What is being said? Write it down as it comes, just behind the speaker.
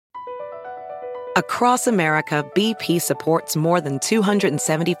Across America, BP supports more than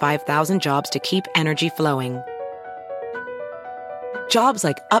 275,000 jobs to keep energy flowing. Jobs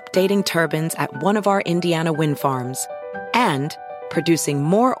like updating turbines at one of our Indiana wind farms and producing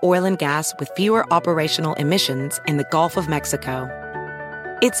more oil and gas with fewer operational emissions in the Gulf of Mexico.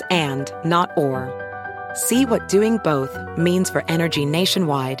 It's and, not or. See what doing both means for energy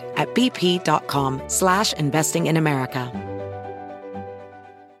nationwide at bp.com/investing in America.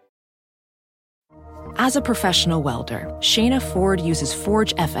 As a professional welder, Shayna Ford uses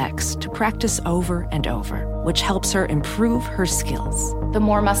Forge FX to practice over and over, which helps her improve her skills. The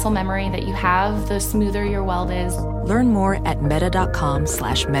more muscle memory that you have, the smoother your weld is. Learn more at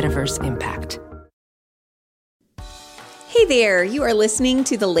meta.com/metaverse impact. Hey there, you are listening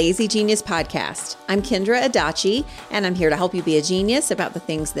to the Lazy Genius Podcast. I'm Kendra Adachi, and I'm here to help you be a genius about the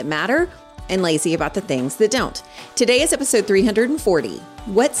things that matter and lazy about the things that don't. Today is episode 340,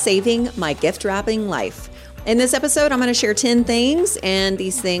 What's Saving My Gift Wrapping Life? In this episode, I'm going to share 10 things, and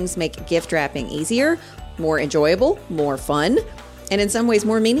these things make gift wrapping easier, more enjoyable, more fun, and in some ways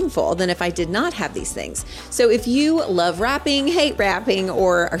more meaningful than if I did not have these things. So if you love wrapping, hate wrapping,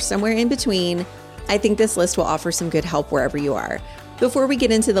 or are somewhere in between, I think this list will offer some good help wherever you are. Before we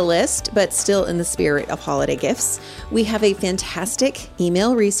get into the list, but still in the spirit of holiday gifts, we have a fantastic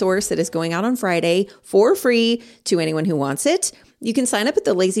email resource that is going out on Friday for free to anyone who wants it. You can sign up at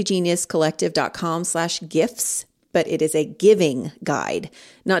the lazygeniuscollective.com/gifts, but it is a giving guide,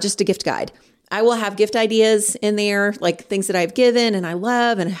 not just a gift guide. I will have gift ideas in there, like things that I've given and I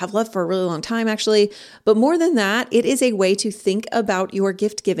love and have loved for a really long time, actually. But more than that, it is a way to think about your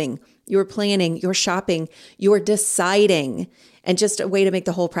gift giving, your planning, your shopping, your deciding, and just a way to make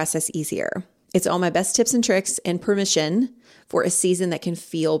the whole process easier. It's all my best tips and tricks and permission for a season that can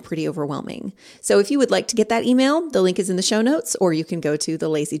feel pretty overwhelming. So if you would like to get that email, the link is in the show notes, or you can go to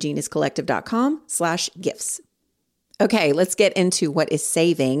thelazygeniuscollective.com/gifts. Okay, let's get into what is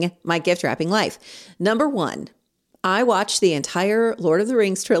saving my gift wrapping life. Number one, I watch the entire Lord of the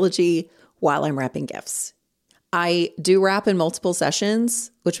Rings trilogy while I'm wrapping gifts. I do wrap in multiple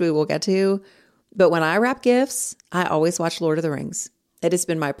sessions, which we will get to, but when I wrap gifts, I always watch Lord of the Rings. It has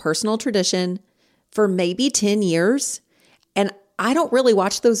been my personal tradition for maybe 10 years, and I don't really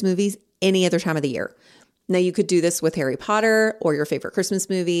watch those movies any other time of the year. Now, you could do this with Harry Potter or your favorite Christmas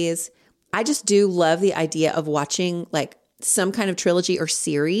movies. I just do love the idea of watching like some kind of trilogy or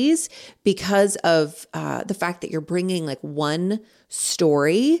series because of the fact that you're bringing like one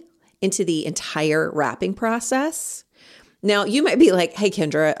story into the entire wrapping process. Now, you might be like, hey,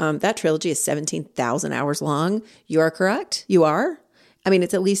 Kendra, that trilogy is 17,000 hours long. You are correct. You are. I mean,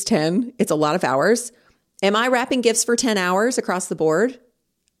 it's at least 10. It's a lot of hours. Am I wrapping gifts for 10 hours across the board?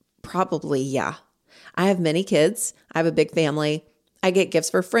 Probably, yeah. I have many kids. I have a big family. I get gifts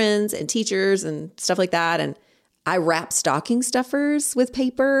for friends and teachers and stuff like that. And I wrap stocking stuffers with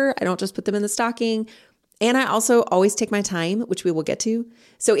paper. I don't just put them in the stocking. And I also always take my time, which we will get to.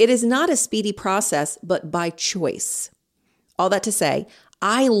 So it is not a speedy process, but by choice. All that to say,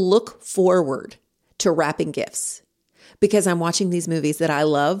 I look forward to wrapping gifts because I'm watching these movies that I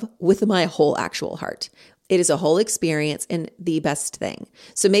love with my whole actual heart. It is a whole experience and the best thing.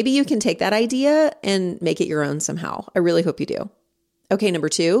 So maybe you can take that idea and make it your own somehow. I really hope you do. Okay, number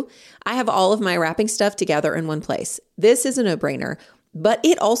two, I have all of my wrapping stuff together in one place. This is a no-brainer, but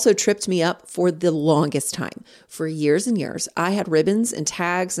it also tripped me up for the longest time. For years and years, I had ribbons and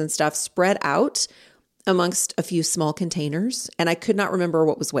tags and stuff spread out amongst a few small containers, and I could not remember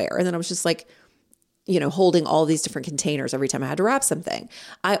what was where. And then I was just like, holding all these different containers every time I had to wrap something.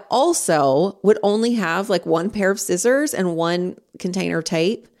 I also would only have like one pair of scissors and one container of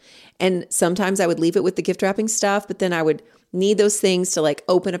tape. And sometimes I would leave it with the gift wrapping stuff, but then I would need those things to like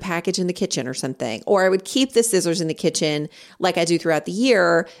open a package in the kitchen or something. Or I would keep the scissors in the kitchen like I do throughout the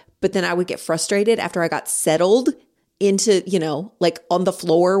year, but then I would get frustrated after I got settled into, like on the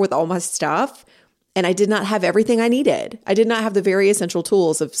floor with all my stuff. And I did not have everything I needed. I did not have the very essential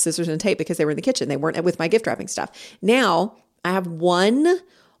tools of scissors and tape because they were in the kitchen. They weren't with my gift wrapping stuff. Now I have one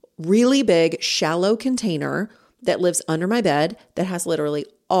really big, shallow container that lives under my bed that has literally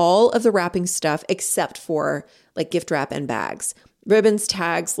all of the wrapping stuff except for like gift wrap and bags, ribbons,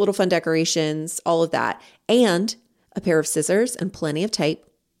 tags, little fun decorations, all of that, and a pair of scissors and plenty of tape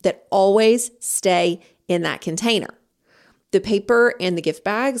that always stay in that container. The paper and the gift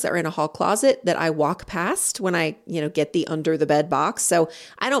bags are in a hall closet that I walk past when I, get the under the bed box. So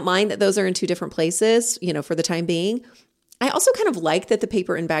I don't mind that those are in two different places, for the time being. I also kind of like that the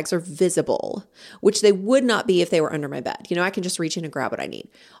paper and bags are visible, which they would not be if they were under my bed. I can just reach in and grab what I need.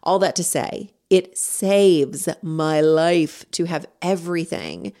 All that to say, it saves my life to have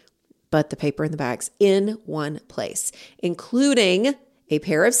everything but the paper and the bags in one place, including a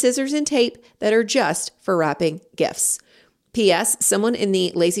pair of scissors and tape that are just for wrapping gifts. P.S. Someone in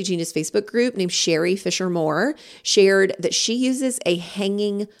the Lazy Genius Facebook group named Sherry Fisher Moore shared that she uses a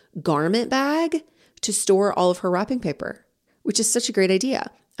hanging garment bag to store all of her wrapping paper, which is such a great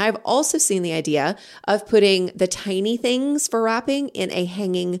idea. I've also seen the idea of putting the tiny things for wrapping in a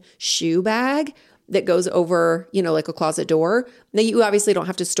hanging shoe bag that goes over, like a closet door. Now, you obviously don't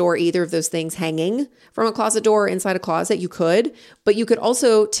have to store either of those things hanging from a closet door or inside a closet. You could, but you could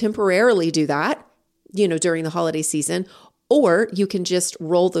also temporarily do that, during the holiday season, or you can just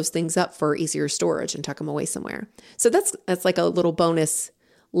roll those things up for easier storage and tuck them away somewhere. So that's like a little bonus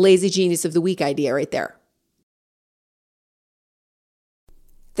Lazy Genius of the Week idea right there.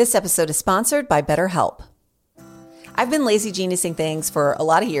 This episode is sponsored by BetterHelp. I've been lazy geniusing things for a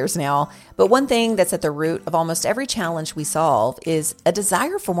lot of years now, but one thing that's at the root of almost every challenge we solve is a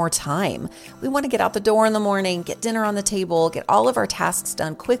desire for more time. We want to get out the door in the morning, get dinner on the table, get all of our tasks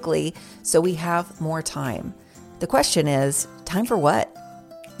done quickly so we have more time. The question is, time for what?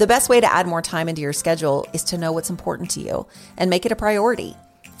 The best way to add more time into your schedule is to know what's important to you and make it a priority.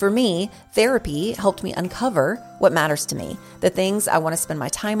 For me, therapy helped me uncover what matters to me, the things I want to spend my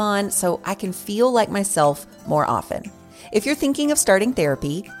time on so I can feel like myself more often. If you're thinking of starting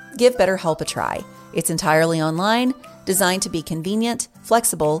therapy, give BetterHelp a try. It's entirely online, designed to be convenient,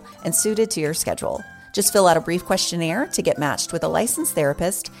 flexible, and suited to your schedule. Just fill out a brief questionnaire to get matched with a licensed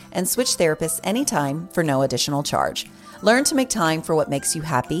therapist and switch therapists anytime for no additional charge. Learn to make time for what makes you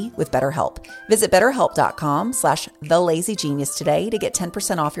happy with BetterHelp. Visit BetterHelp.com/TheLazyGenius today to get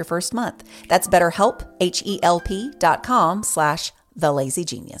 10% off your first month. That's BetterHelp,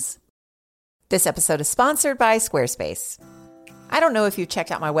 HELP.com/TheLazyGenius. This episode is sponsored by Squarespace. I don't know if you checked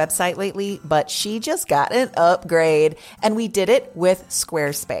out my website lately, but she just got an upgrade, and we did it with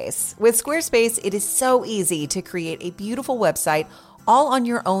Squarespace. With Squarespace, it is so easy to create a beautiful website all on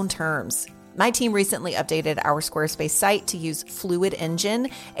your own terms. My team recently updated our Squarespace site to use Fluid Engine,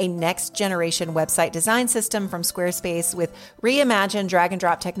 a next-generation website design system from Squarespace with reimagined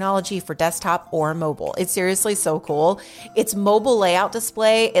drag-and-drop technology for desktop or mobile. It's seriously so cool. Its mobile layout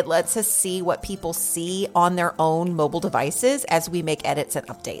display, it lets us see what people see on their own mobile devices as we make edits and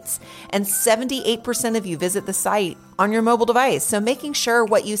updates. And 78% of you visit the site on your mobile device, so making sure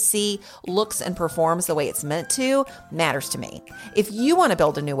what you see looks and performs the way it's meant to matters to me. If you want to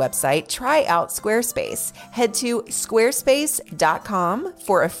build a new website, try out Squarespace. Head to squarespace.com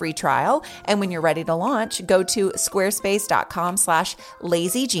for a free trial. And when you're ready to launch, go to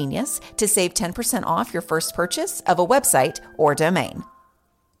squarespace.com/lazygenius to save 10% off your first purchase of a website or domain.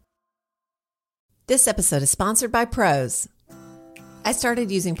 This episode is sponsored by Prose. I started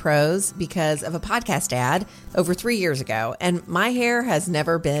using Prose because of a podcast ad over 3 years ago, and my hair has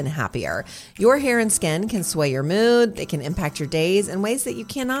never been happier. Your hair and skin can sway your mood, they can impact your days in ways that you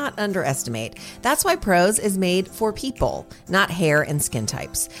cannot underestimate. That's why Prose is made for people, not hair and skin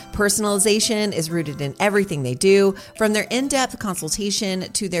types. Personalization is rooted in everything they do, from their in-depth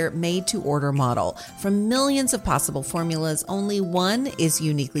consultation to their made-to-order model. From millions of possible formulas, only one is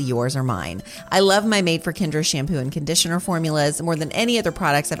uniquely yours or mine. I love my Made for Kendra shampoo and conditioner formulas more than any other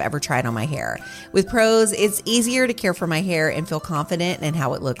products I've ever tried on my hair. With Prose, it's easier to care for my hair and feel confident in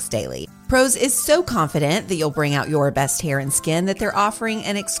how it looks daily. Prose is so confident that you'll bring out your best hair and skin that they're offering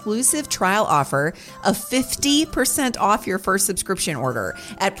an exclusive trial offer of 50% off your first subscription order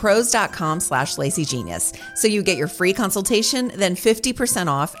at prose.com/lazygenius. So you get your free consultation, then 50%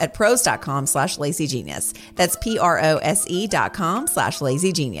 off at prose.com/lazygenius. That's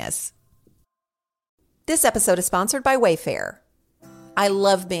prose.com/lazygenius. This episode is sponsored by Wayfair. I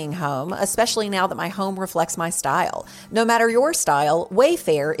love being home, especially now that my home reflects my style. No matter your style,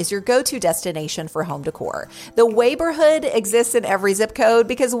 Wayfair is your go-to destination for home decor. The Wayborhood exists in every zip code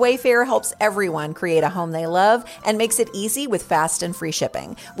because Wayfair helps everyone create a home they love and makes it easy with fast and free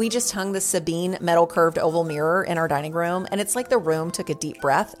shipping. We just hung the Sabine metal curved oval mirror in our dining room, and it's like the room took a deep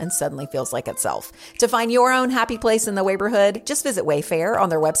breath and suddenly feels like itself. To find your own happy place in the Wayborhood, just visit Wayfair on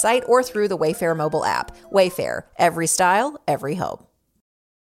their website or through the Wayfair mobile app. Wayfair, every style, every home.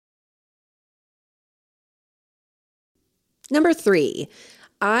 Number 3,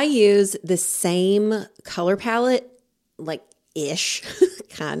 I use the same color palette, ish,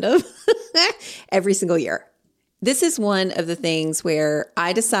 kind of, every single year. This is one of the things where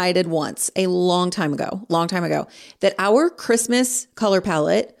I decided once, a long time ago, that our Christmas color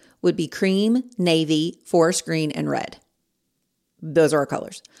palette would be cream, navy, forest green, and red. Those are our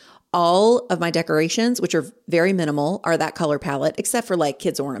colors. All of my decorations, which are very minimal, are that color palette, except for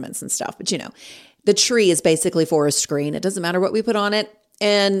kids' ornaments and stuff. But the tree is basically forest green. It doesn't matter what we put on it.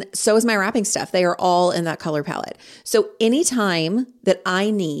 And so is my wrapping stuff. They are all in that color palette. So anytime that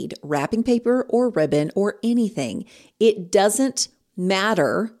I need wrapping paper or ribbon or anything, it doesn't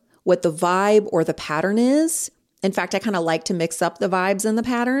matter what the vibe or the pattern is. In fact, I kind of like to mix up the vibes and the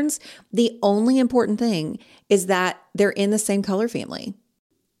patterns. The only important thing is that they're in the same color family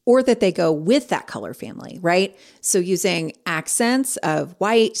or that they go with that color family, right? So using accents of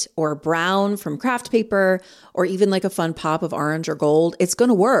white or brown from craft paper, or even like a fun pop of orange or gold, it's going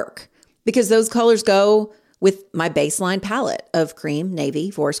to work because those colors go with my baseline palette of cream,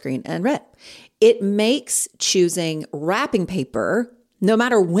 navy, forest green, and red. It makes choosing wrapping paper, no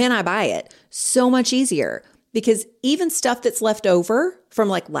matter when I buy it, so much easier because even stuff that's left over from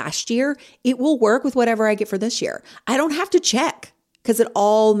like last year, it will work with whatever I get for this year. I don't have to check because it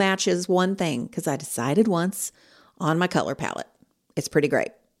all matches one thing because I decided once on my color palette. It's pretty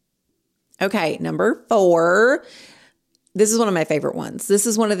great. Okay, number 4. This is one of my favorite ones. This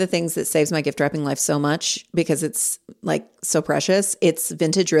is one of the things that saves my gift wrapping life so much because it's like so precious. It's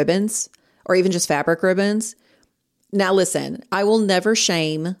vintage ribbons or even just fabric ribbons. Now listen, I will never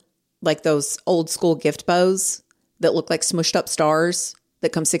shame like those old school gift bows that look like smushed up stars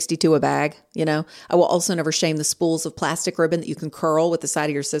that come 62 a bag, you know. I will also never shame the spools of plastic ribbon that you can curl with the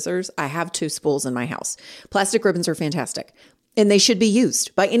side of your scissors. I have 2 spools in my house. Plastic ribbons are fantastic, and they should be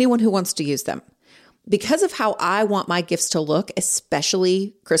used by anyone who wants to use them. Because of how I want my gifts to look,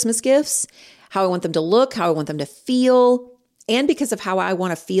 especially Christmas gifts, how I want them to look, how I want them to feel, and because of how I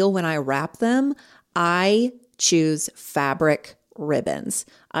want to feel when I wrap them, I choose fabric ribbons.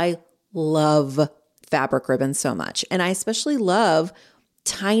 I love fabric ribbons so much, and I especially love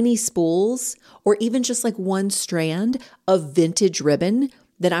tiny spools or even just like one strand of vintage ribbon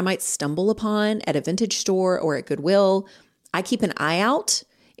that I might stumble upon at a vintage store or at Goodwill. I keep an eye out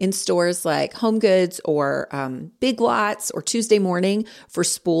in stores like Home Goods or Big Lots or Tuesday Morning for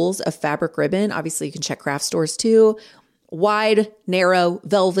spools of fabric ribbon. Obviously, you can check craft stores too. Wide, narrow,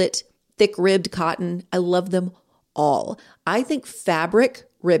 velvet, thick ribbed cotton. I love them all. I think fabric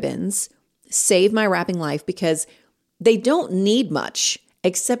ribbons save my wrapping life because they don't need much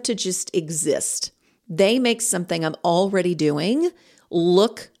except to just exist. They make something I'm already doing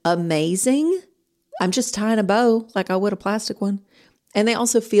look amazing. I'm just tying a bow like I would a plastic one. And they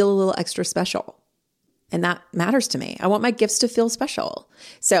also feel a little extra special. And that matters to me. I want my gifts to feel special.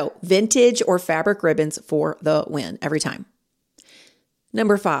 So vintage or fabric ribbons for the win every time.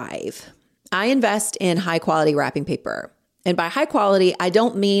 Number 5, I invest in high quality wrapping paper. And by high quality, I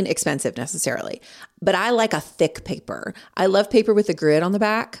don't mean expensive necessarily, but I like a thick paper. I love paper with a grid on the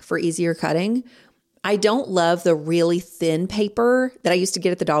back for easier cutting. I don't love the really thin paper that I used to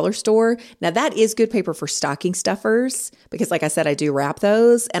get at the dollar store. Now that is good paper for stocking stuffers because like I said, I do wrap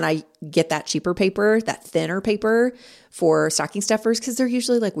those and I get that cheaper paper, that thinner paper for stocking stuffers because they're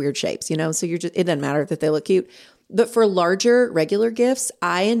usually like weird shapes, you know? So it doesn't matter that they look cute. But for larger, regular gifts,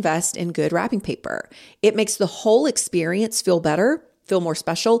 I invest in good wrapping paper. It makes the whole experience feel better, feel more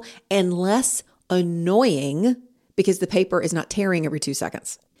special, and less annoying because the paper is not tearing every 2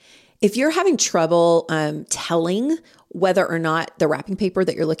 seconds. If you're having trouble telling whether or not the wrapping paper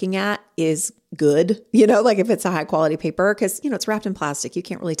that you're looking at is good, you know, like if it's a high quality paper, because, you know, it's wrapped in plastic, you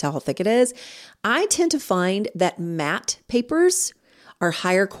can't really tell how thick it is. I tend to find that matte papers are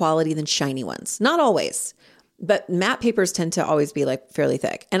higher quality than shiny ones. Not always. But matte papers tend to always be like fairly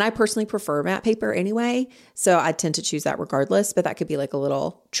thick. And I personally prefer matte paper anyway. So I tend to choose that regardless, but that could be like a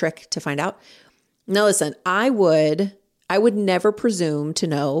little trick to find out. Now listen, I would never presume to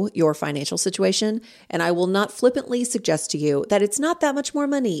know your financial situation. And I will not flippantly suggest to you that it's not that much more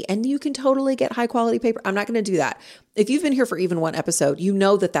money and you can totally get high quality paper. I'm not going to do that. If you've been here for even one episode, you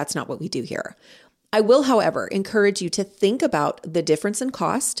know that that's not what we do here. I will, however, encourage you to think about the difference in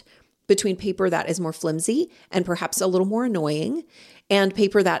cost between paper that is more flimsy and perhaps a little more annoying and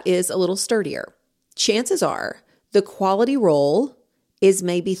paper that is a little sturdier. Chances are the quality roll is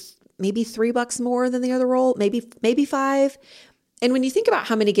maybe $3 more than the other roll, maybe $5. And when you think about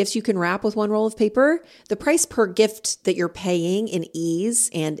how many gifts you can wrap with one roll of paper, the price per gift that you're paying in ease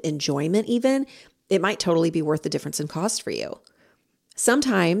and enjoyment even, it might totally be worth the difference in cost for you.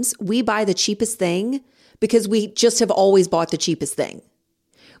 Sometimes we buy the cheapest thing because we just have always bought the cheapest thing.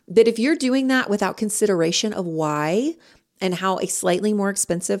 That if you're doing that without consideration of why and how a slightly more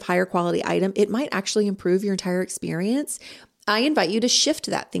expensive, higher quality item, it might actually improve your entire experience. I invite you to shift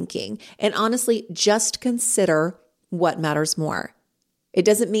that thinking and honestly just consider what matters more. It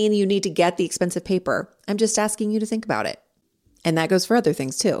doesn't mean you need to get the expensive paper. I'm just asking you to think about it. And that goes for other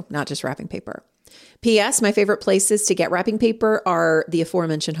things too, not just wrapping paper. P.S. My favorite places to get wrapping paper are the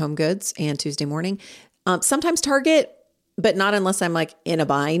aforementioned Home Goods and Tuesday Morning. Sometimes Target. but not unless I'm like in a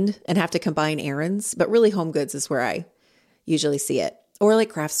bind and have to combine errands. But really, Home Goods is where I usually see it, or like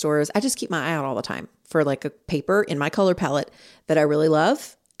craft stores. I just keep my eye out all the time for like a paper in my color palette that I really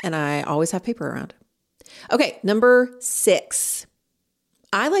love. And I always have paper around. Okay, number 6.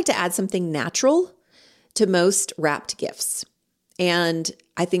 I like to add something natural to most wrapped gifts. And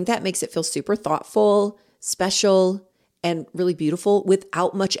I think that makes it feel super thoughtful, special, and really beautiful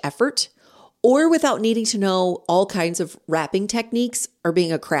without much effort or without needing to know all kinds of wrapping techniques or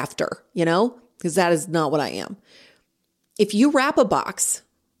being a crafter, because that is not what I am. If you wrap a box,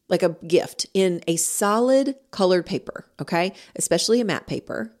 like a gift, in a solid colored paper, okay, especially a matte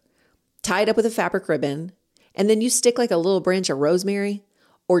paper, tie it up with a fabric ribbon, and then you stick like a little branch of rosemary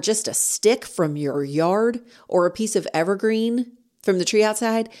or just a stick from your yard or a piece of evergreen from the tree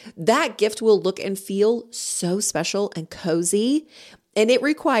outside, that gift will look and feel so special and cozy. And it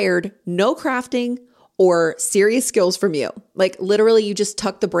required no crafting or serious skills from you. Like literally you just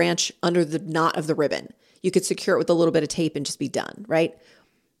tuck the branch under the knot of the ribbon. You could secure it with a little bit of tape and just be done, right?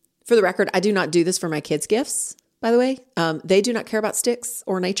 For the record, I do not do this for my kids' gifts, by the way. They do not care about sticks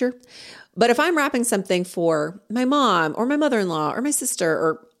or nature. But if I'm wrapping something for my mom or my mother-in-law or my sister,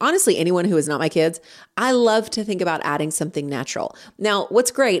 or honestly, anyone who is not my kids, I love to think about adding something natural. Now, what's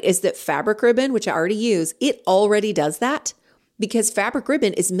great is that fabric ribbon, which I already use, it already does that because fabric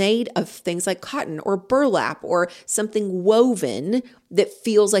ribbon is made of things like cotton or burlap or something woven that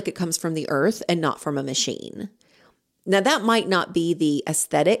feels like it comes from the earth and not from a machine. Now, that might not be the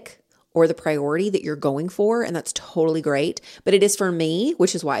aesthetic or the priority that you're going for, and that's totally great. But it is for me,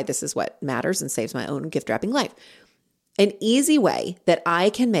 which is why this is what matters and saves my own gift wrapping life. An easy way that I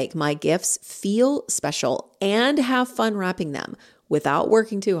can make my gifts feel special and have fun wrapping them without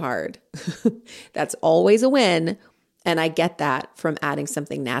working too hard. That's always a win. And I get that from adding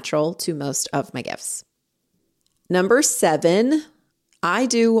something natural to most of my gifts. Number 7, I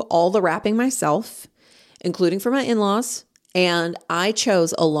do all the wrapping myself, including for my in-laws. And I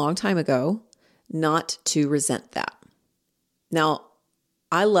chose a long time ago not to resent that. Now,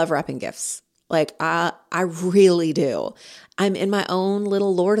 I love wrapping gifts. Like I really do. I'm in my own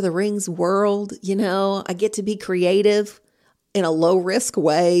little Lord of the Rings world. I get to be creative in a low risk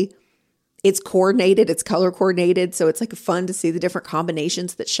way. It's coordinated. It's color coordinated. So it's like fun to see the different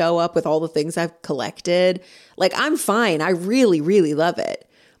combinations that show up with all the things I've collected. Like I'm fine. I really, really love it.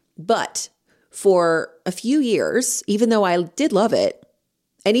 But for a few years, even though I did love it,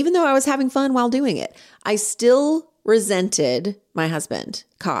 and even though I was having fun while doing it, I still resented my husband,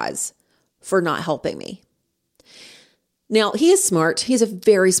 Kaz, for not helping me. Now, he is smart. He's a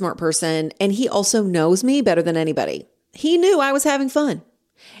very smart person, and he also knows me better than anybody. He knew I was having fun.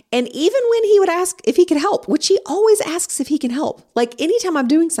 And even when he would ask if he could help, which he always asks if he can help, like anytime I'm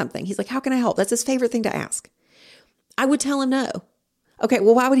doing something, he's like, how can I help? That's his favorite thing to ask. I would tell him no. Okay,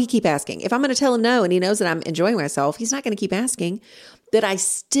 well, why would he keep asking? If I'm going to tell him no and he knows that I'm enjoying myself, he's not going to keep asking. But I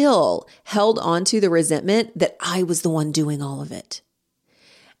still held on to the resentment that I was the one doing all of it.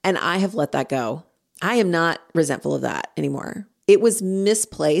 And I have let that go. I am not resentful of that anymore. It was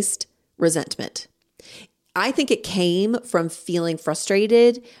misplaced resentment. I think it came from feeling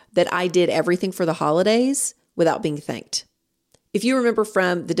frustrated that I did everything for the holidays without being thanked. If you remember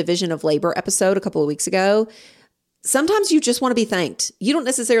from the division of labor episode a couple of weeks ago, sometimes you just want to be thanked. You don't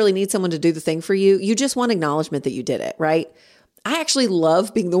necessarily need someone to do the thing for you. You just want acknowledgement that you did it, right? I actually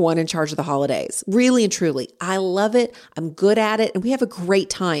love being the one in charge of the holidays. Really and truly. I love it. I'm good at it. And we have a great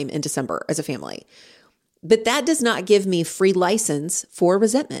time in December as a family. But that does not give me free license for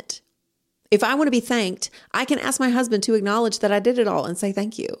resentment. If I want to be thanked, I can ask my husband to acknowledge that I did it all and say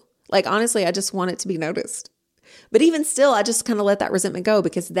thank you. Like, honestly, I just want it to be noticed. But even still, I just kind of let that resentment go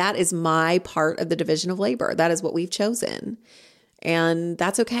because that is my part of the division of labor. That is what we've chosen. And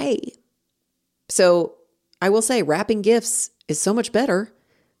that's okay. So I will say wrapping gifts is so much better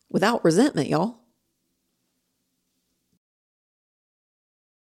without resentment, y'all.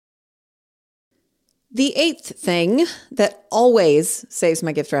 The 8th thing that always saves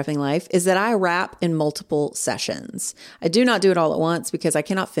my gift wrapping life is that I wrap in multiple sessions. I do not do it all at once because I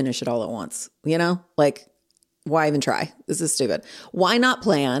cannot finish it all at once. Like, why even try? This is stupid. Why not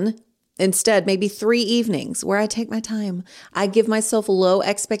plan instead maybe 3 evenings where I take my time? I give myself low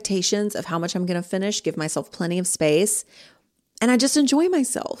expectations of how much I'm going to finish, give myself plenty of space, and I just enjoy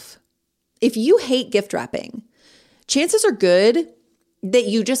myself. If you hate gift wrapping, chances are good that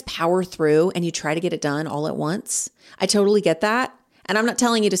you just power through and you try to get it done all at once. I totally get that. And I'm not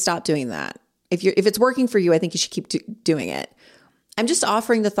telling you to stop doing that. If it's working for you, I think you should keep doing it. I'm just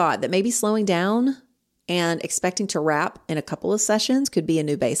offering the thought that maybe slowing down and expecting to wrap in a couple of sessions could be a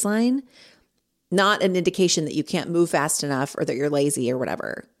new baseline. not an indication that you can't move fast enough or that you're lazy or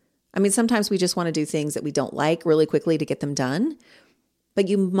whatever. I mean, sometimes we just want to do things that we don't like really quickly to get them done, but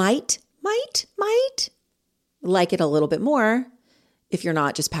you might like it a little bit more if you're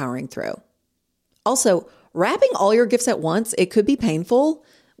not just powering through. Also, wrapping all your gifts at once, it could be painful,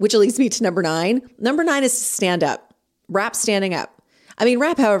 which leads me to number 9. Number 9 is to stand up. Wrap standing up. I mean,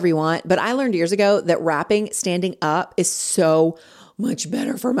 wrap however you want, but I learned years ago that wrapping standing up is so much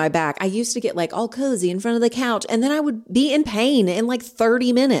better for my back. I used to get like all cozy in front of the couch, and then I would be in pain in like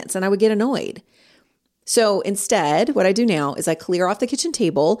 30 minutes and I would get annoyed. So instead, what I do now is I clear off the kitchen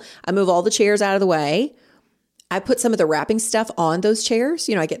table. I move all the chairs out of the way. I put some of the wrapping stuff on those chairs.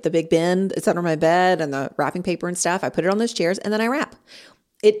 I get the big bin that's under my bed and the wrapping paper and stuff. I put it on those chairs and then I wrap.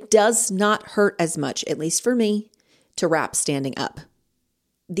 It does not hurt as much, at least for me, to wrap standing up.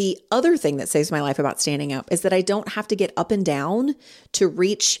 The other thing that saves my life about standing up is that I don't have to get up and down to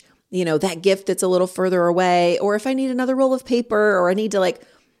reach, that gift that's a little further away, or if I need another roll of paper, or I need to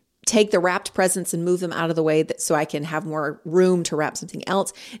take the wrapped presents and move them out of the way so I can have more room to wrap something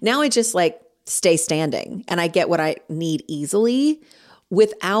else. Now I just stay standing and I get what I need easily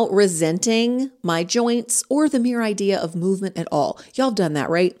without resenting my joints or the mere idea of movement at all. Y'all have done that,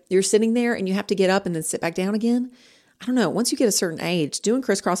 right? You're sitting there and you have to get up and then sit back down again. I don't know. Once you get a certain age, doing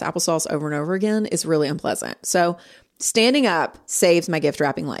crisscross applesauce over and over again is really unpleasant. So standing up saves my gift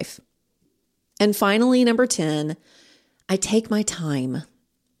wrapping life. And finally, number 10, I take my time.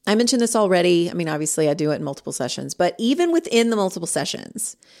 I mentioned this already. I mean, obviously I do it in multiple sessions, but even within the multiple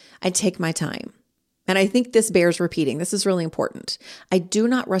sessions, I take my time. And I think this bears repeating. This is really important. I do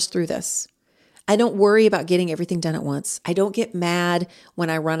not rush through this. I don't worry about getting everything done at once. I don't get mad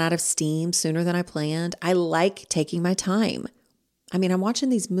when I run out of steam sooner than I planned. I like taking my time. I mean, I'm watching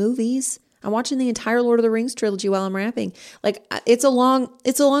these movies. I'm watching the entire Lord of the Rings trilogy while I'm wrapping. It's a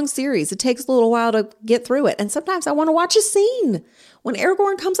long series. It takes a little while to get through it. And sometimes I want to watch a scene. When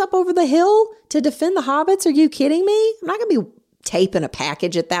Aragorn comes up over the hill to defend the hobbits, are you kidding me? I'm not going to be taping a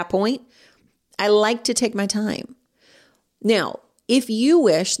package at that point. I like to take my time. Now, if you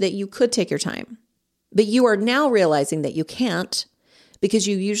wish that you could take your time, but you are now realizing that you can't because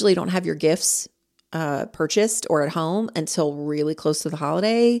you usually don't have your gifts purchased or at home until really close to the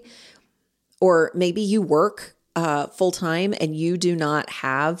holiday, or maybe you work full time and you do not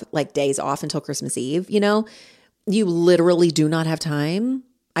have days off until Christmas Eve, you literally do not have time.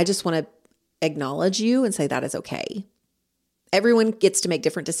 I just want to acknowledge you and say that is okay. Everyone gets to make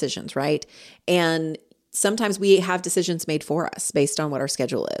different decisions, right? And sometimes we have decisions made for us based on what our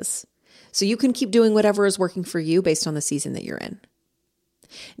schedule is. So you can keep doing whatever is working for you based on the season that you're in.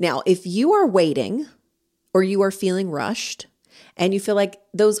 Now, if you are waiting or you are feeling rushed and you feel like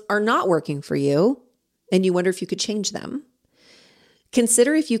those are not working for you and you wonder if you could change them,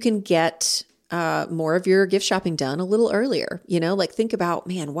 consider if you can get more of your gift shopping done a little earlier. Think about,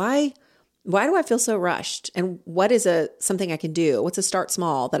 man, why do I feel so rushed? And what is something I can do? What's a start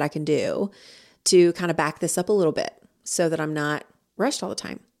small that I can do to kind of back this up a little bit so that I'm not rushed all the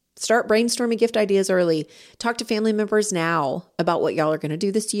time? Start brainstorming gift ideas early. Talk to family members now about what y'all are going to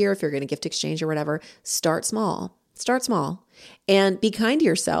do this year. If you're going to gift exchange or whatever, start small. Start small. And be kind to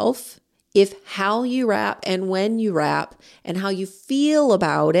yourself if how you wrap and when you wrap and how you feel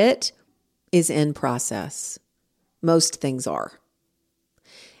about it is in process. Most things are.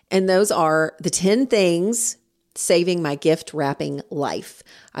 And those are the 10 things saving my gift wrapping life.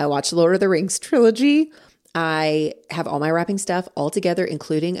 I watched Lord of the Rings trilogy. I have all my wrapping stuff all together,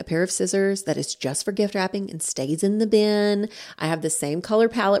 including a pair of scissors that is just for gift wrapping and stays in the bin. I have the same color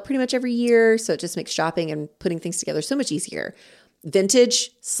palette pretty much every year, so it just makes shopping and putting things together so much easier.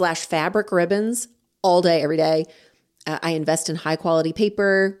 Vintage/fabric ribbons all day, every day. I invest in high quality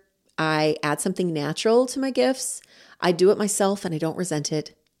paper. I add something natural to my gifts. I do it myself and I don't resent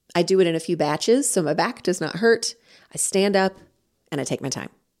it. I do it in a few batches so my back does not hurt. I stand up and I take my time.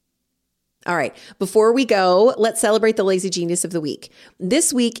 All right, before we go, let's celebrate the lazy genius of the week.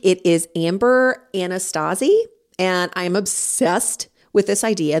 This week, it is Amber Anastasi, and I am obsessed with this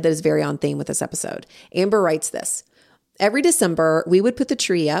idea that is very on theme with this episode. Amber writes this: every December, we would put the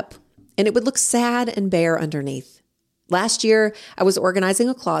tree up, and it would look sad and bare underneath. Last year, I was organizing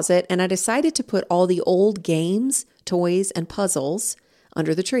a closet, and I decided to put all the old games, toys, and puzzles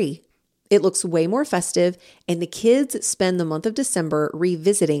under the tree. It looks way more festive, and the kids spend the month of December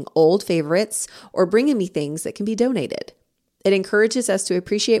revisiting old favorites or bringing me things that can be donated. It encourages us to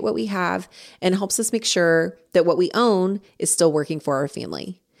appreciate what we have and helps us make sure that what we own is still working for our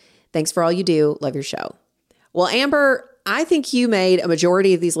family. Thanks for all you do. Love your show. Well, Amber, I think you made a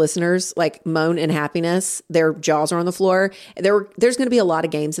majority of these listeners like moan in happiness. Their jaws are on the floor. There's going to be a lot of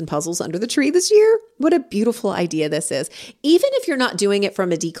games and puzzles under the tree this year. What a beautiful idea this is. Even if you're not doing it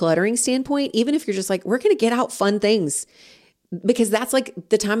from a decluttering standpoint, even if you're just like, we're going to get out fun things, because that's like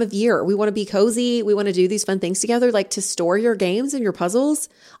the time of year. We want to be cozy. We want to do these fun things together, like to store your games and your puzzles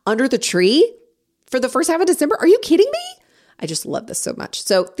under the tree for the first half of December. Are you kidding me? I just love this so much.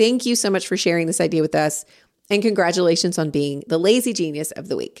 So thank you so much for sharing this idea with us. And congratulations on being the Lazy Genius of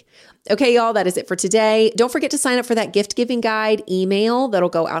the week. Okay, y'all, that is it for today. Don't forget to sign up for that gift giving guide email that'll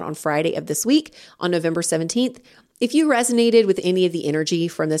go out on Friday of this week on November 17th. If you resonated with any of the energy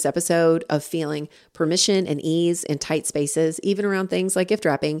from this episode of feeling permission and ease in tight spaces, even around things like gift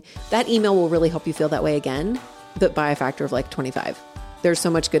wrapping, that email will really help you feel that way again, but by a factor of like 25. There's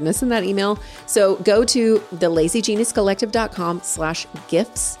so much goodness in that email. So go to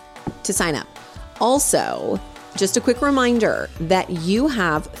thelazygeniuscollective.com/gifts to sign up. Also, just a quick reminder that you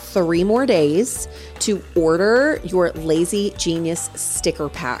have 3 more days to order your Lazy Genius sticker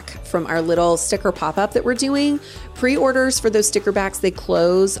pack from our little sticker pop-up that we're doing. Pre-orders for those sticker packs, they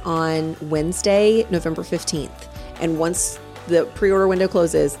close on Wednesday, November 15th. And once the pre-order window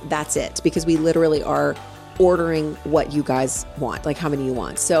closes, that's it, because we literally are ordering what you guys want, like how many you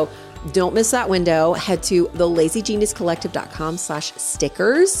want. So don't miss that window. Head to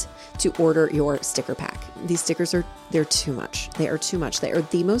thelazygeniuscollective.com/stickers to order your sticker pack. These stickers they're too much. They are too much. They are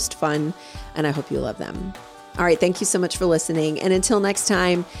the most fun, and I hope you love them. All right. Thank you so much for listening. And until next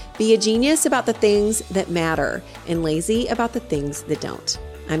time, be a genius about the things that matter and lazy about the things that don't.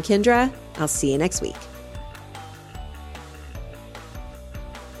 I'm Kendra. I'll see you next week.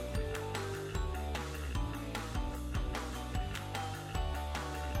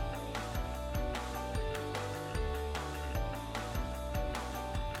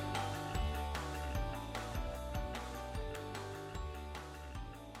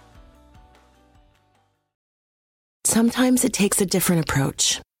 Sometimes it takes a different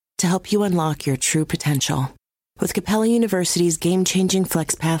approach to help you unlock your true potential. With Capella University's game-changing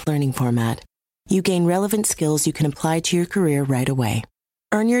FlexPath learning format, you gain relevant skills you can apply to your career right away.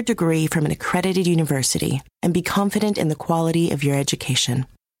 Earn your degree from an accredited university and be confident in the quality of your education.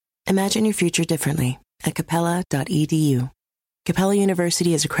 Imagine your future differently at capella.edu. Capella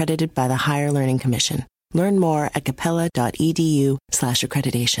University is accredited by the Higher Learning Commission. Learn more at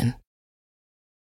capella.edu/accreditation.